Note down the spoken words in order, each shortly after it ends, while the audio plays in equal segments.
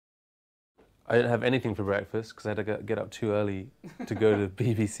I didn't have anything for breakfast because I had to get up too early to go to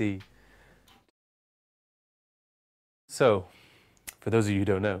BBC. So, for those of you who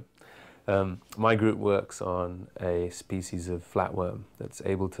don't know, my group works on a species of flatworm that's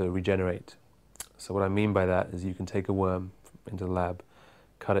able to regenerate. So what I mean by that is you can take a worm into the lab,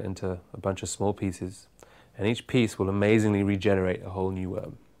 cut it into a bunch of small pieces, and each piece will amazingly regenerate a whole new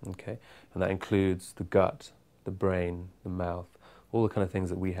worm, okay? And that includes the gut, the brain, the mouth, all the kind of things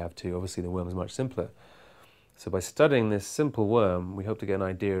that we have too. Obviously the worm is much simpler. So by studying this simple worm, we hope to get an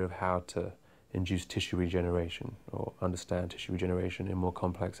idea of how to induce tissue regeneration or understand tissue regeneration in more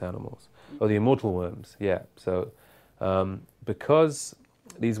complex animals. Or the immortal worms, yeah. So because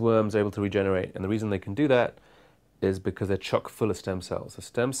these worms are able to regenerate, and the reason they can do that is because they're chock full of stem cells. So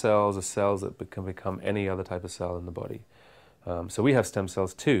stem cells are cells that can become any other type of cell in the body. So we have stem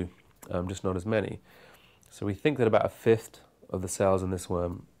cells too, just not as many. So we think that about 1/5 of the cells in this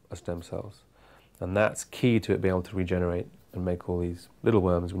worm are stem cells. And that's key to it being able to regenerate and make all these little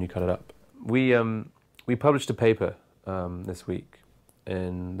worms when you cut it up. We published a paper this week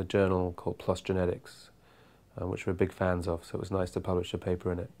in the journal called PLOS Genetics, which we're big fans of, so it was nice to publish a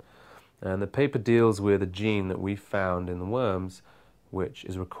paper in it. And the paper deals with a gene that we found in the worms which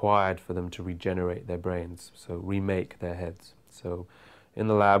is required for them to regenerate their brains, so remake their heads. So in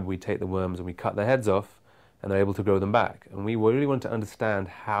the lab we take the worms and we cut their heads off and they're able to grow them back. And we really want to understand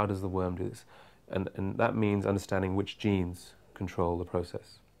how does the worm do this. And that means understanding which genes control the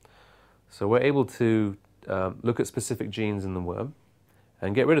process. So we're able to look at specific genes in the worm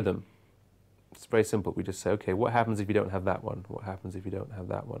and get rid of them. It's very simple. We just say, okay, what happens if you don't have that one? What happens if you don't have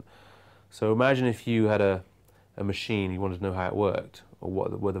that one? So imagine if you had a machine, you wanted to know how it worked, or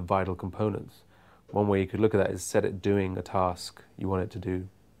what were the vital components. One way you could look at that is set it doing a task you want it to do,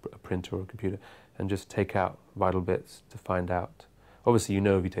 a printer or a computer, and just take out vital bits to find out. Obviously, you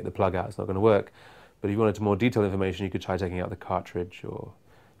know if you take the plug out, it's not going to work, but if you wanted more detailed information, you could try taking out the cartridge or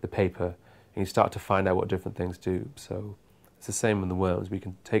the paper, and you start to find out what different things do. So it's the same with the worms. We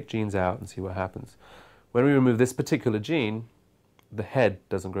can take genes out and see what happens. When we remove this particular gene, the head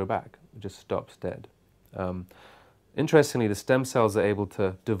doesn't grow back. It just stops dead. Interestingly, the stem cells are able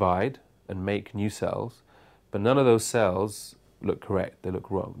to divide and make new cells, but none of those cells look correct. They look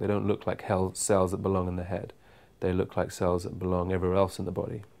wrong. They don't look like cells that belong in the head. They look like cells that belong everywhere else in the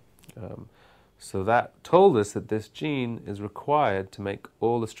body. So that told us that this gene is required to make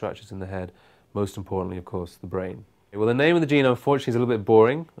all the structures in the head, most importantly, of course, the brain. Well, the name of the gene, unfortunately, is a little bit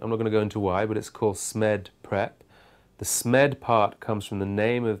boring. I'm not going to go into why, but it's called SMED-PrEP. The SMED part comes from the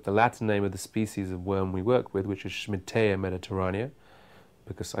Latin name of the species of worm we work with, which is Schmidtea mediterranea,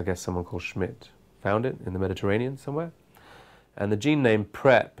 because I guess someone called Schmidt found it in the Mediterranean somewhere. And the gene name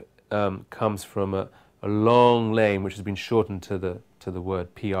PrEP comes from a long name which has been shortened to the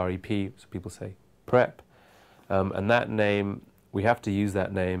word PrEP, so people say PrEP. And that name, we have to use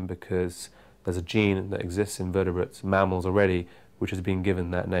that name because there's a gene that exists in vertebrates, mammals already, which has been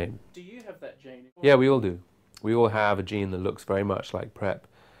given that name. Do you have that gene? Yeah, we all do. We all have a gene that looks very much like PrEP.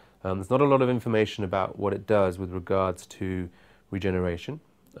 There's not a lot of information about what it does with regards to regeneration.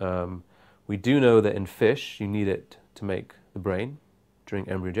 We do know that in fish you need it to make the brain during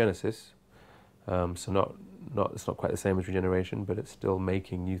embryogenesis. So it's not quite the same as regeneration, but it's still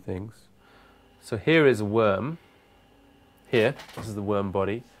making new things. So here is a worm. Here, this is the worm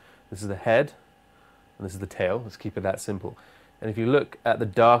body. This is the head, and this is the tail. Let's keep it that simple. And if you look at the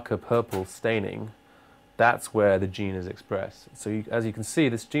darker purple staining, that's where the gene is expressed. So as you can see,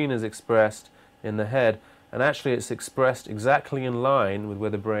 this gene is expressed in the head, and actually it's expressed exactly in line with where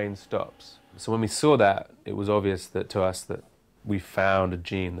the brain stops. So when we saw that, it was obvious to us that we found a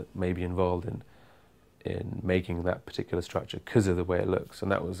gene that may be involved in making that particular structure because of the way it looks,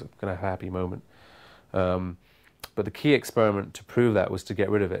 and that was a kind of happy moment. But the key experiment to prove that was to get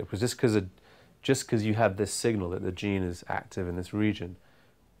rid of it. It was just because you had this signal that the gene is active in this region,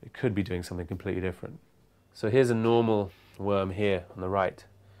 it could be doing something completely different. So here's a normal worm here on the right.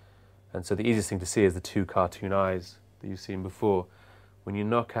 And so the easiest thing to see is the two cartoon eyes that you've seen before. When you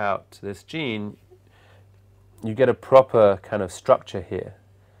knock out this gene, you get a proper kind of structure here.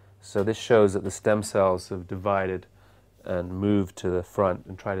 So this shows that the stem cells have divided and moved to the front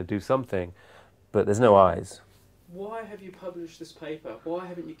and try to do something, but there's no eyes. Why have you published this paper? Why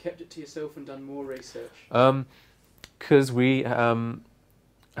haven't you kept it to yourself and done more research? Because we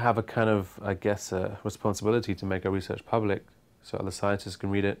have a kind of, I guess, a responsibility to make our research public so other scientists can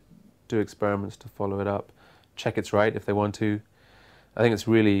read it, do experiments to follow it up, check it's right if they want to. I think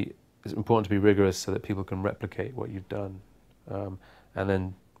it's important to be rigorous so that people can replicate what you've done and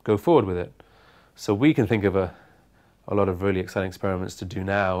then go forward with it. So we can think of a lot of really exciting experiments to do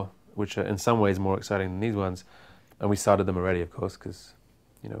now which are in some ways more exciting than these ones. And we started them already, of course, because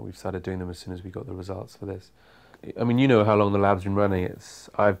we've started doing them as soon as we got the results for this. I mean, you know how long the lab's been running.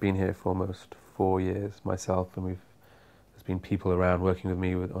 I've been here for almost 4 years myself, and there's been people around working with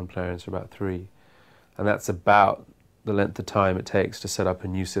me on plurians for about 3. And that's about the length of time it takes to set up a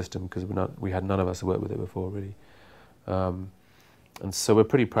new system, because we had none of us worked with it before, really. And so we're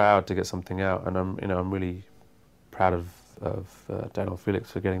pretty proud to get something out, and I'm really proud of Daniel Felix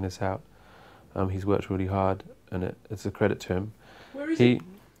for getting this out. He's worked really hard, and it's a credit to him. Where is he?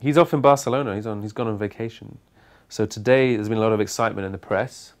 He's off in Barcelona. He's gone on vacation. So today there's been a lot of excitement in the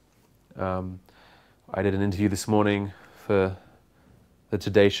press. I did an interview this morning for the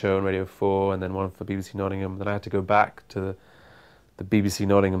Today Show on Radio 4, and then one for BBC Nottingham. Then I had to go back to the BBC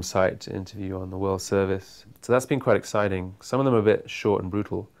Nottingham site to interview on the World Service. So that's been quite exciting. Some of them are a bit short and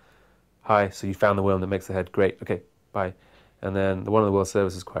brutal. Hi, so you found the worm that makes the head. Great, okay, bye. And then the one on the World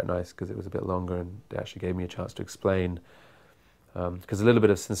Service is quite nice because it was a bit longer and they actually gave me a chance to explain. Because a little bit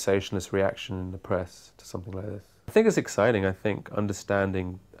of sensationalist reaction in the press to something like this. I think it's exciting. I think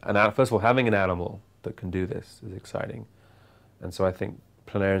understanding, first of all, having an animal that can do this is exciting. And so I think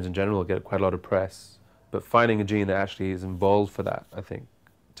planarians in general get quite a lot of press. But finding a gene that actually is involved for that, I think,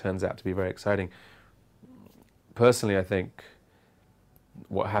 turns out to be very exciting. Personally, I think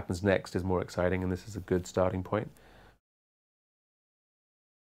what happens next is more exciting, and this is a good starting point.